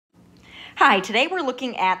Hi, today we're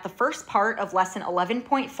looking at the first part of lesson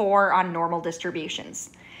 11.4 on normal distributions.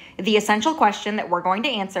 The essential question that we're going to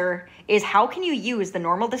answer is how can you use the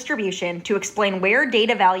normal distribution to explain where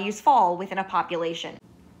data values fall within a population?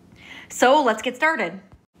 So let's get started.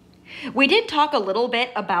 We did talk a little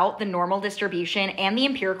bit about the normal distribution and the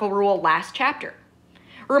empirical rule last chapter.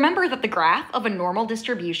 Remember that the graph of a normal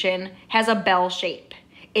distribution has a bell shape.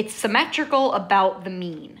 It's symmetrical about the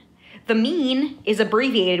mean. The mean is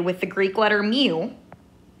abbreviated with the Greek letter mu,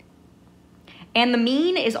 and the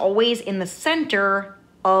mean is always in the center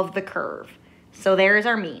of the curve. So there is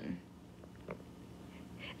our mean.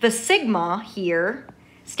 The sigma here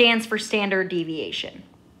stands for standard deviation.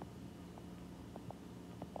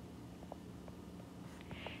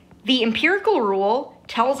 The empirical rule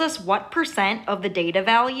tells us what percent of the data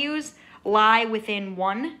values lie within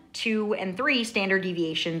 1, 2, and 3 standard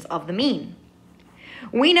deviations of the mean.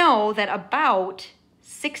 We know that about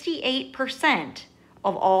 68%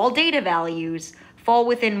 of all data values fall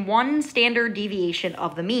within 1 standard deviation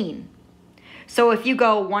of the mean. So if you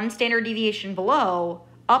go 1 standard deviation below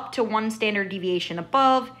up to 1 standard deviation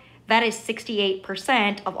above, that is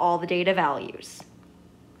 68% of all the data values.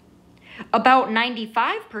 About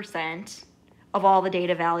 95% of all the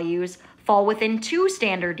data values fall within 2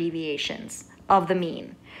 standard deviations of the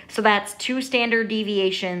mean. So that's 2 standard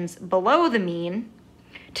deviations below the mean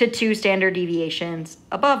to 2 standard deviations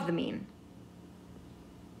above the mean.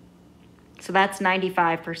 So that's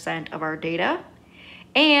 95% of our data.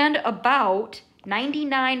 And about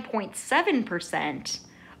 99.7%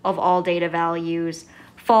 of all data values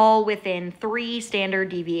fall within 3 standard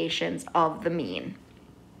deviations of the mean.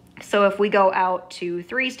 So if we go out to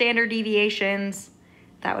 3 standard deviations,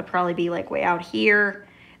 that would probably be like way out here.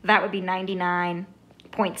 That would be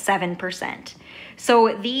 99.7%.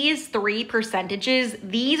 So these 3 percentages,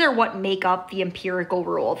 these are what make up the empirical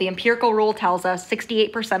rule. The empirical rule tells us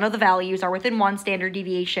 68% of the values are within 1 standard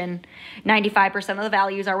deviation, 95% of the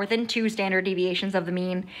values are within 2 standard deviations of the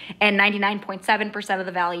mean, and 99.7% of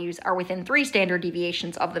the values are within 3 standard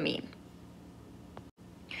deviations of the mean.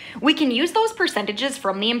 We can use those percentages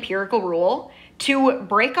from the empirical rule to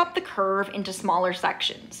break up the curve into smaller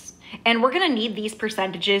sections. And we're going to need these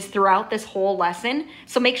percentages throughout this whole lesson,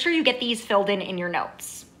 so make sure you get these filled in your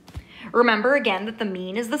notes. Remember again that the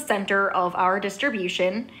mean is the center of our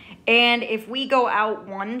distribution, and if we go out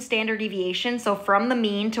 1 standard deviation, so from the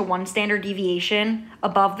mean to 1 standard deviation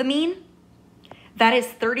above the mean, that is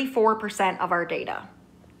 34% of our data.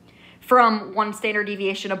 From 1 standard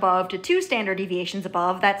deviation above to 2 standard deviations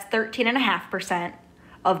above, that's 13.5%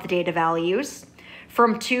 of the data values.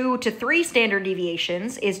 From 2 to 3 standard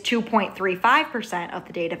deviations is 2.35% of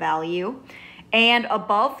the data value. And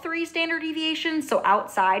above 3 standard deviations, so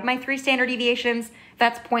outside my 3 standard deviations,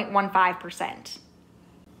 that's 0.15%.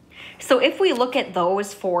 So if we look at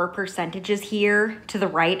those 4 percentages here to the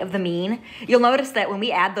right of the mean, you'll notice that when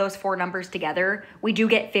we add those 4 numbers together, we do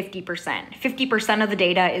get 50%. 50% of the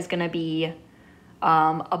data is going to be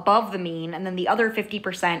above the mean, and then the other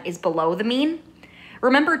 50% is below the mean.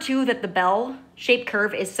 Remember too that the bell-shaped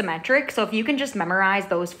curve is symmetric, so if you can just memorize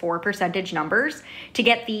those 4 percentage numbers to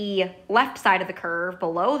get the left side of the curve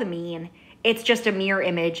below the mean, it's just a mirror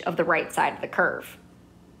image of the right side of the curve.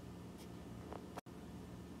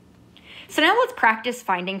 So now let's practice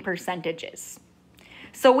finding percentages.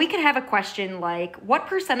 So we could have a question like, what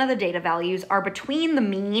percent of the data values are between the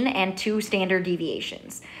mean and 2 standard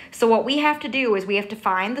deviations? So what we have to do is we have to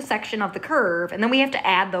find the section of the curve, and then we have to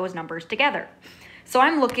add those numbers together. So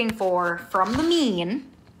I'm looking for from the mean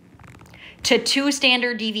to 2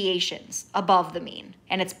 standard deviations above the mean,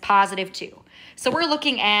 and it's positive 2. So we're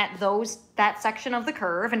looking at that section of the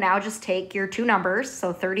curve, and now just take your 2 numbers,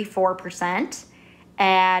 so 34%,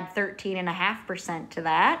 add 13.5% to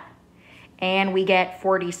that, and we get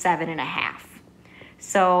 47.5.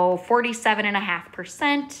 So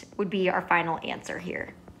 47.5% would be our final answer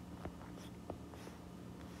here.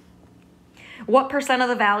 What percent of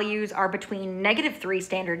the values are between -3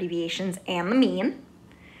 standard deviations and the mean?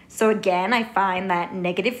 So again, I find that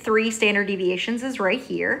 -3 standard deviations is right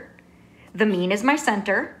here. The mean is my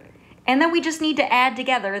center. And then we just need to add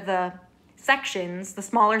together the sections, the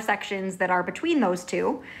smaller sections that are between those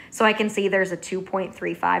 2. So I can see there's a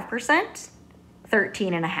 2.35%,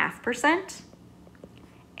 13.5%,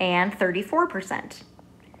 and 34%.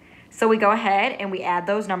 So we go ahead and we add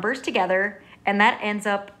those numbers together, and that ends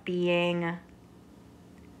up being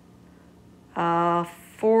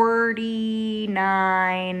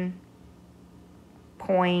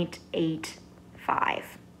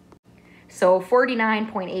 49.85. So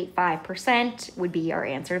 49.85% would be our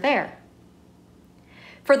answer there.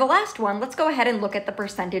 For the last one, let's go ahead and look at the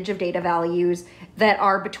percentage of data values that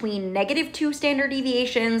are between -2 standard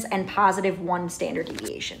deviations and +1 standard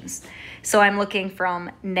deviations. So I'm looking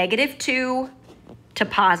from -2 to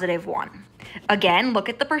 +1. Again, look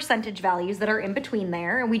at the percentage values that are in between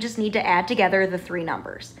there, and we just need to add together the three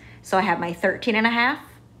numbers. So I have my 13.5,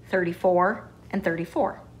 34, and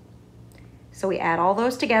 34. So we add all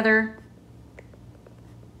those together,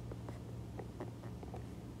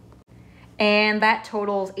 and that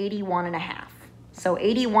totals 81.5. So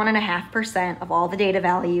 81.5% of all the data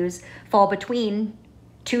values fall between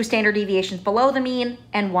 2 standard deviations below the mean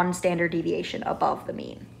and 1 standard deviation above the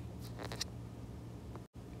mean.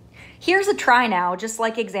 Here's a try now, just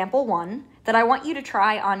like example 1, that I want you to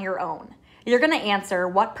try on your own. You're going to answer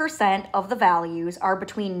what percent of the values are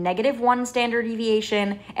between -1 standard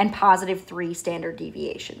deviation and +3 standard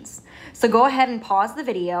deviations. So go ahead and pause the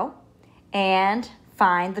video and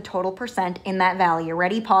find the total percent in that value.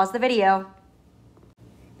 Ready? Pause the video.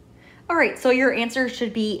 All right, so your answer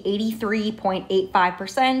should be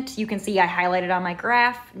 83.85%. You can see I highlighted on my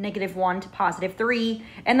graph -1 to +3,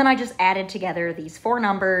 and then I just added together these four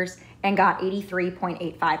numbers and got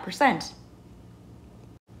 83.85%.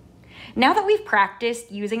 Now that we've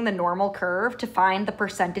practiced using the normal curve to find the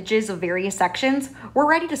percentages of various sections, we're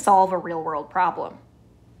ready to solve a real-world problem.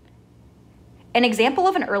 An example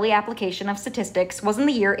of an early application of statistics was in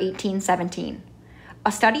the year 1817.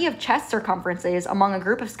 A study of chest circumferences among a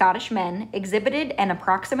group of Scottish men exhibited an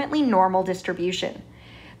approximately normal distribution.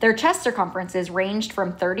 Their chest circumferences ranged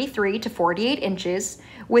from 33 to 48 inches,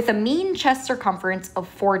 with a mean chest circumference of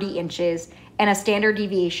 40 inches and a standard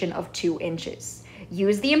deviation of 2 inches.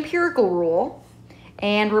 Use the empirical rule,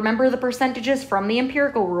 and remember the percentages from the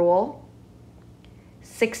empirical rule: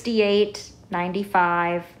 68,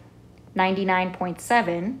 95,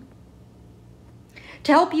 99.7,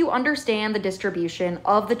 to help you understand the distribution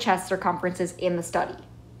of the chest circumferences in the study.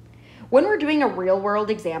 When we're doing a real-world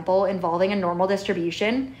example involving a normal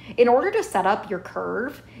distribution, in order to set up your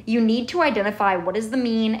curve, you need to identify what is the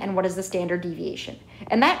mean and what is the standard deviation.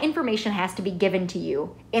 And that information has to be given to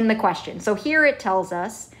you in the question. So here it tells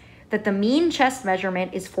us that the mean chest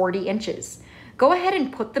measurement is 40 inches. Go ahead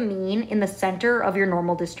and put the mean in the center of your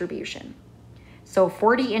normal distribution. So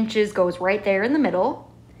 40 inches goes right there in the middle.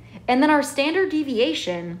 And then our standard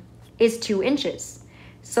deviation is 2 inches.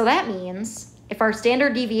 So that means if our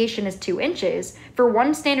standard deviation is 2 inches, for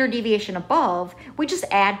one standard deviation above, we just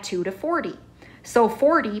add 2 to 40. So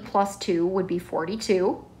 40 plus 2 would be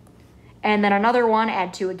 42. And then another one,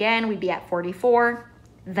 add 2 again, we'd be at 44,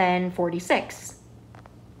 then 46.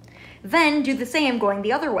 Then do the same going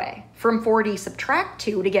the other way. From 40, subtract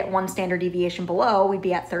 2 to get one standard deviation below, we'd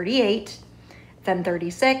be at 38, then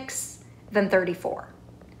 36, then 34.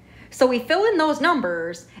 So we fill in those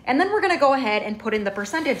numbers, and then we're going to go ahead and put in the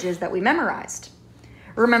percentages that we memorized.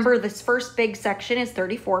 Remember, this first big section is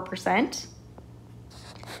 34%.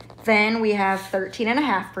 Then we have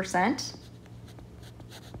 13.5%.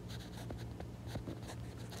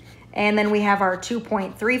 And then we have our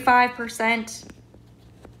 2.35%.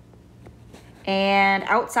 And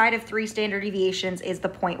outside of 3 standard deviations is the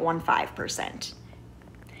 0.15%.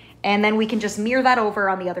 And then we can just mirror that over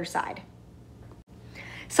on the other side.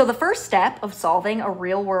 So the first step of solving a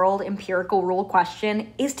real-world empirical rule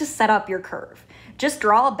question is to set up your curve. Just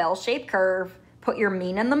draw a bell-shaped curve, put your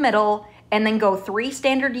mean in the middle, and then go 3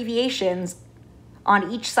 standard deviations on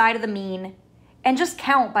each side of the mean, and just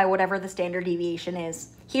count by whatever the standard deviation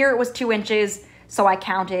is. Here it was 2 inches, so I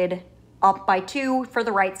counted up by 2 for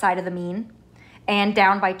the right side of the mean, and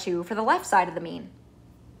down by 2 for the left side of the mean.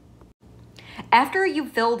 After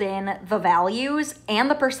you've filled in the values and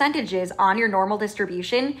the percentages on your normal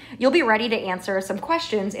distribution, you'll be ready to answer some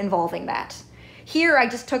questions involving that. Here, I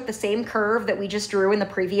just took the same curve that we just drew in the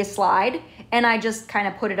previous slide, and I just kind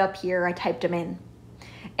of put it up here. I typed them in.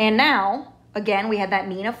 And now, again, we had that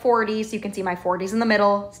mean of 40, so you can see my 40's in the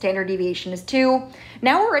middle, standard deviation is 2.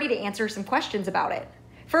 Now we're ready to answer some questions about it.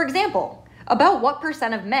 For example, about what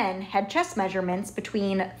percent of men had chest measurements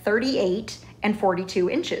between 38 and 42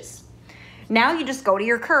 inches? Now you just go to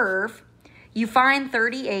your curve, you find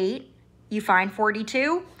 38, you find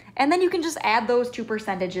 42, and then you can just add those two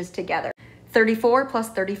percentages together. 34 plus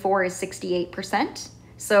 34 is 68%.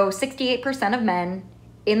 So 68% of men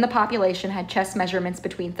in the population had chest measurements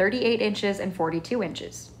between 38 inches and 42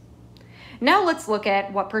 inches. Now let's look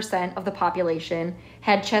at what percent of the population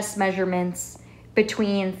had chest measurements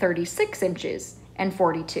between 36 inches and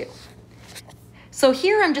 42. So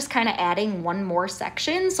here I'm just kind of adding one more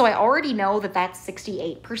section. So I already know that that's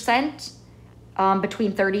 68%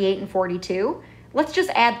 between 38 and 42. Let's just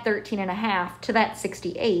add 13.5 to that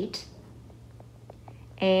 68.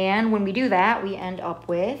 And when we do that, we end up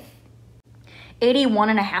with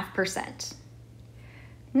 81.5%.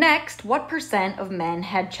 Next, what percent of men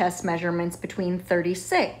had chest measurements between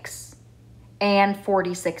 36 and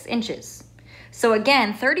 46 inches? So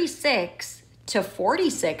again, 36 to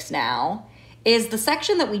 46 now is the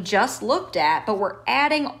section that we just looked at, but we're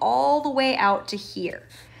adding all the way out to here.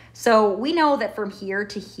 So we know that from here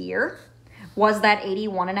to here was that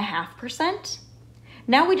 81.5%.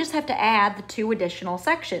 Now we just have to add the two additional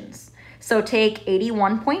sections. So take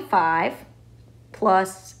 81.5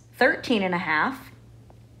 plus 13.5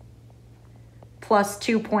 plus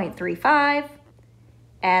 2.35,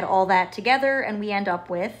 add all that together, and we end up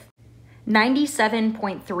with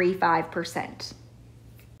 97.35%.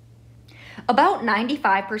 About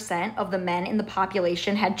 95% of the men in the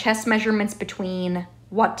population had chest measurements between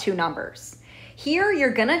what two numbers? Here,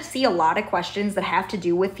 you're gonna see a lot of questions that have to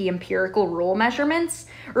do with the empirical rule measurements.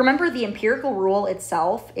 Remember, the empirical rule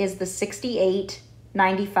itself is the 68,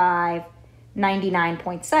 95,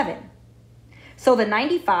 99.7. So the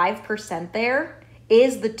 95% there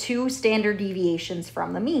is the two standard deviations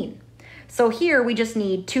from the mean. So here we just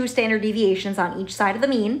need two standard deviations on each side of the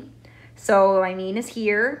mean. So my mean is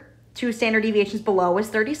here, two standard deviations below is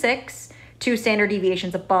 36, two standard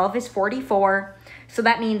deviations above is 44. So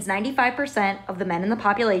that means 95% of the men in the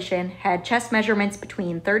population had chest measurements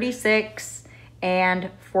between 36 and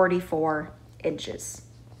 44 inches.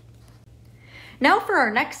 Now for our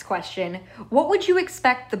next question, what would you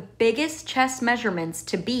expect the biggest chest measurements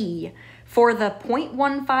to be for the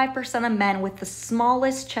 0.15% of men with the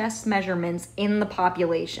smallest chest measurements in the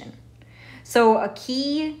population? So a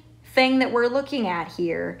key thing that we're looking at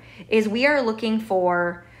here is we are looking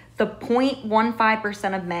for the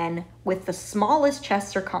 0.15% of men with the smallest chest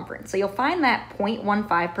circumference. So you'll find that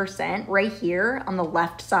 0.15% right here on the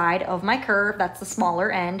left side of my curve. That's the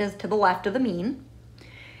smaller end, is to the left of the mean.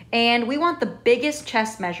 And we want the biggest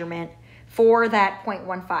chest measurement for that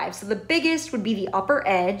 0.15. So the biggest would be the upper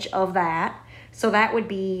edge of that. So that would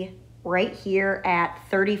be right here at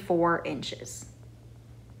 34 inches.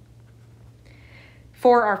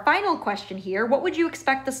 For our final question here, what would you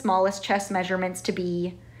expect the smallest chest measurements to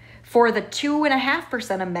be for the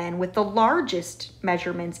 2.5% of men with the largest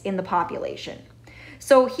measurements in the population?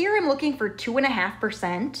 So here I'm looking for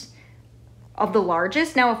 2.5% of the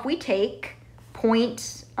largest. Now if we take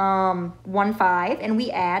 0.15 and we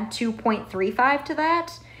add 2.35 to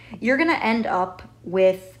that, you're gonna end up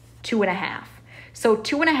with 2.5. So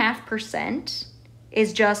 2.5%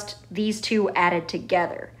 is just these two added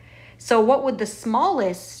together. So what would the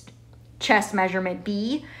smallest chest measurement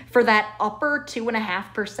be for that upper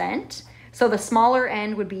 2.5%? So the smaller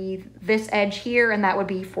end would be this edge here, and that would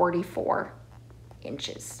be 44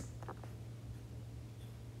 inches.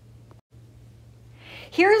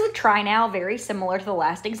 Here's a try now very similar to the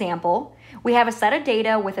last example. We have a set of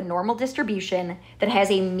data with a normal distribution that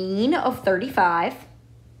has a mean of 35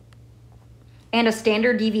 and a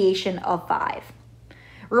standard deviation of 5.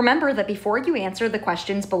 Remember that before you answer the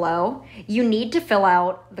questions below, you need to fill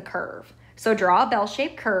out the curve. So draw a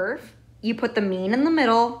bell-shaped curve, you put the mean in the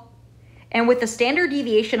middle, and with the standard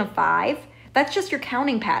deviation of 5, that's just your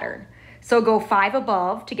counting pattern. So go 5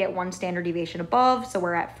 above to get one standard deviation above, so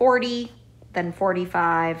we're at 40, then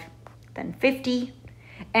 45, then 50,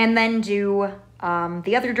 and then do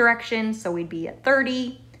the other direction, so we'd be at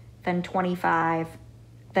 30, then 25,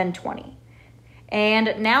 then 20.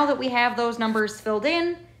 And now that we have those numbers filled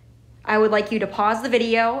in, I would like you to pause the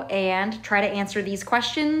video and try to answer these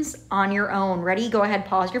questions on your own. Ready? Go ahead,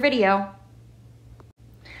 pause your video.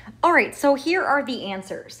 All right, so here are the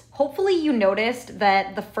answers. Hopefully you noticed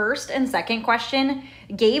that the first and second question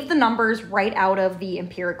gave the numbers right out of the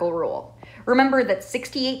empirical rule. Remember that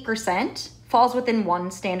 68% falls within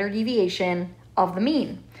one standard deviation of the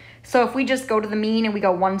mean. So if we just go to the mean and we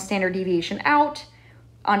go one standard deviation out,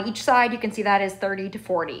 on each side, you can see that is 30 to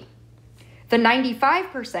 40. The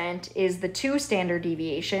 95% is the two standard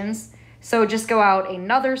deviations. So just go out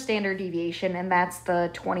another standard deviation, and that's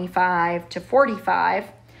the 25 to 45.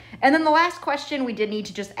 And then the last question, we did need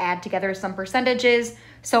to just add together some percentages.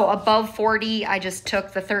 So above 40, I just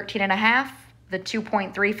took the 13.5, the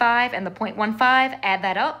 2.35, and the 0.15, add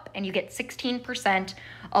that up, and you get 16%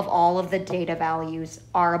 of all of the data values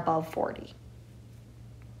are above 40.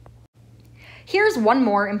 Here's one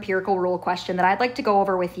more empirical rule question that I'd like to go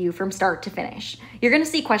over with you from start to finish. You're gonna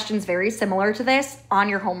see questions very similar to this on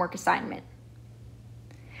your homework assignment.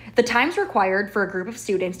 The times required for a group of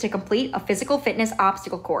students to complete a physical fitness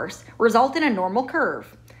obstacle course result in a normal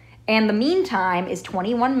curve, and the mean time is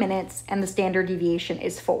 21 minutes and the standard deviation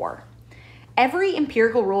is 4. Every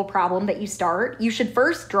empirical rule problem that you start, you should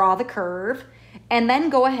first draw the curve and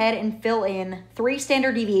then go ahead and fill in 3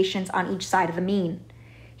 standard deviations on each side of the mean.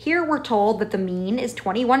 Here we're told that the mean is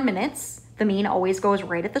 21 minutes. The mean always goes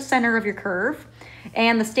right at the center of your curve,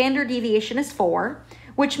 and the standard deviation is 4,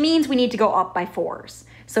 which means we need to go up by 4s.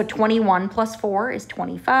 So 21 plus 4 is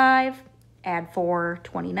 25, add 4,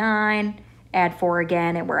 29, add 4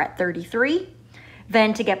 again, and we're at 33.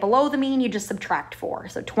 Then to get below the mean, you just subtract 4.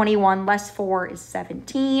 So 21 less 4 is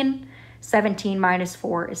 17, 17 minus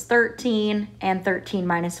 4 is 13, and 13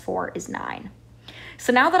 minus 4 is 9.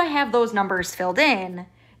 So now that I have those numbers filled in,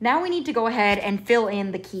 now we need to go ahead and fill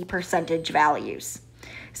in the key percentage values.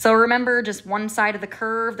 So remember, just one side of the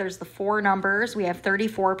curve, there's the 4 numbers. We have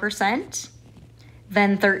 34%,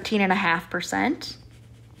 then 13.5%.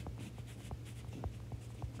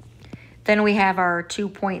 Then we have our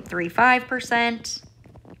 2.35%,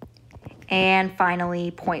 and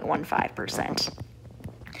finally 0.15%.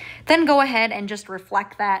 Then go ahead and just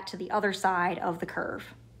reflect that to the other side of the curve.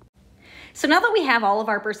 So now that we have all of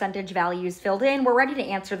our percentage values filled in, we're ready to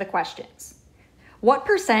answer the questions. What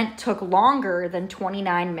percent took longer than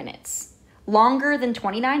 29 minutes? Longer than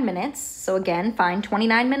 29 minutes, so again, find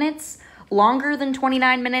 29 minutes. Longer than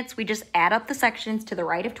 29 minutes, we just add up the sections to the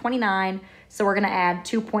right of 29. So we're going to add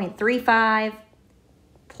 2.35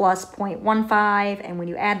 plus 0.15, and when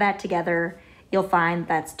you add that together, you'll find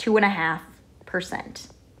that's 2.5%.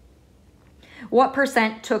 What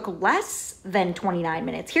percent took less than 29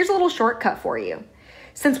 minutes? Here's a little shortcut for you.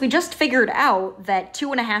 Since we just figured out that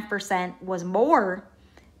 2.5% was more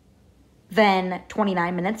than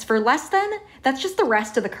 29 minutes for less than, that's just the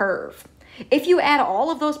rest of the curve. If you add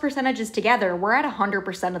all of those percentages together, we're at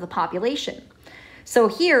 100% of the population. So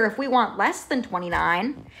here, if we want less than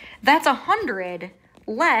 29, that's 100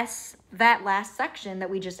 less that last section that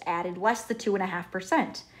we just added, less the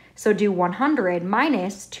 2.5%. So do 100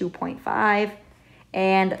 minus 2.5,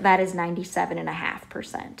 and that is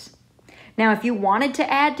 97.5%. Now, if you wanted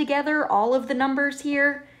to add together all of the numbers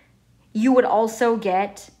here, you would also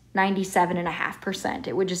get 97.5%.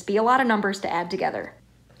 It would just be a lot of numbers to add together.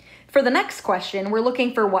 For the next question, we're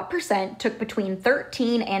looking for what percent took between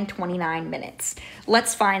 13 and 29 minutes.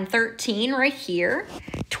 Let's find 13 right here,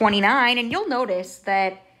 29, and you'll notice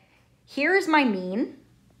that here's my mean.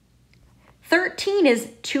 13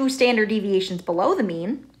 is 2 standard deviations below the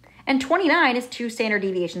mean, and 29 is 2 standard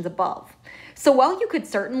deviations above. So while you could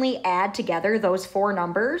certainly add together those 4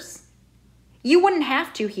 numbers, you wouldn't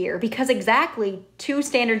have to here because exactly 2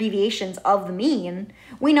 standard deviations of the mean,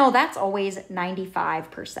 we know that's always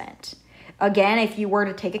 95%. Again, if you were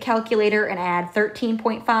to take a calculator and add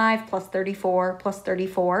 13.5 plus 34 plus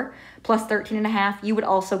 34 plus 13.5, you would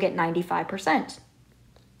also get 95%.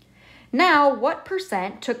 Now, what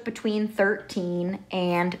percent took between 13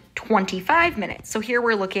 and 25 minutes? So here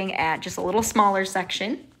we're looking at just a little smaller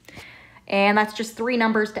section, and that's just 3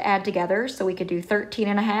 numbers to add together. So we could do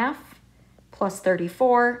 13.5 plus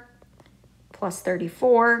 34 plus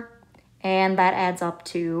 34, and that adds up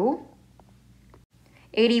to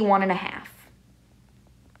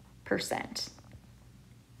 81.5%.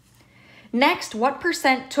 Next, what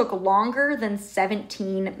percent took longer than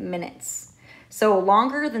 17 minutes? So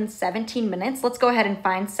longer than 17 minutes, let's go ahead and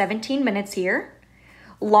find 17 minutes here.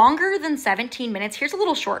 Longer than 17 minutes, here's a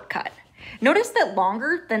little shortcut. Notice that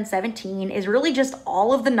longer than 17 is really just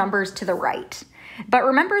all of the numbers to the right. But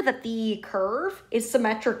remember that the curve is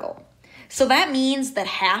symmetrical. So that means that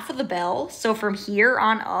half of the bell, so from here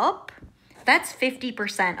on up, that's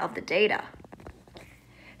 50% of the data.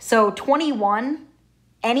 So 21,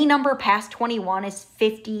 any number past 21 is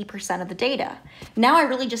 50% of the data. Now I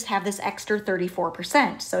really just have this extra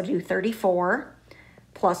 34%. So do 34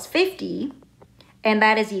 plus 50, and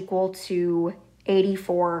that is equal to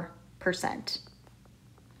 84%.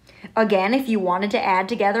 Again, if you wanted to add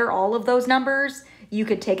together all of those numbers, you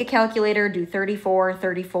could take a calculator, do 34,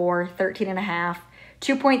 34, 13.5,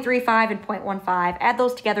 2.35, and 0.15. Add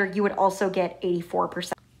those together, you would also get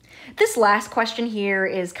 84%. This last question here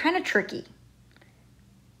is kind of tricky.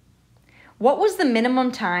 What was the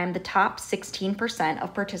minimum time the top 16%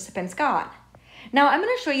 of participants got? Now, I'm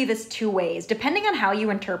going to show you this 2 ways. Depending on how you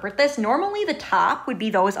interpret this, normally the top would be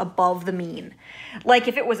those above the mean. Like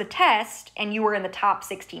if it was a test and you were in the top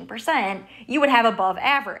 16%, you would have above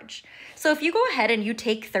average. So if you go ahead and you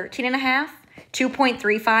take 13.5,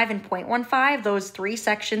 2.35, and 0.15, those 3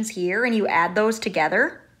 sections here, and you add those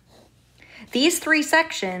together, these 3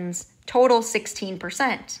 sections total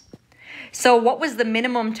 16%. So what was the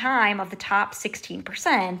minimum time of the top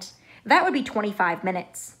 16%? That would be 25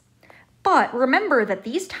 minutes. But remember that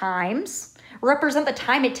these times represent the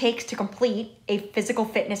time it takes to complete a physical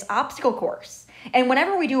fitness obstacle course. And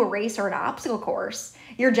whenever we do a race or an obstacle course,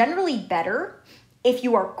 you're generally better if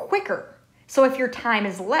you are quicker. So if your time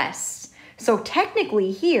is less. So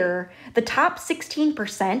technically here, the top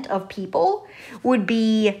 16% of people would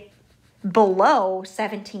be below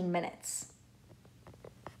 17 minutes.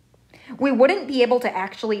 We wouldn't be able to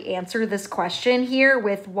actually answer this question here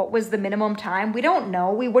with what was the minimum time. We don't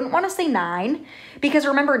know. We wouldn't want to say 9 because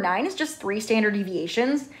remember 9 is just 3 standard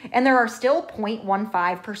deviations and there are still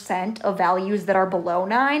 0.15% of values that are below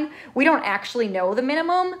 9. We don't actually know the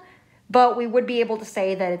minimum, but we would be able to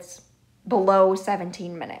say that it's below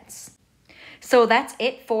 17 minutes. So that's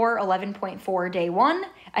it for 11.4 day 1.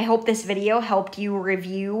 I hope this video helped you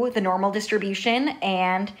review the normal distribution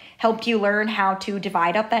and helped you learn how to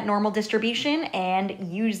divide up that normal distribution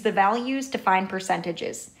and use the values to find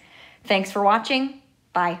percentages. Thanks for watching.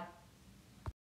 Bye.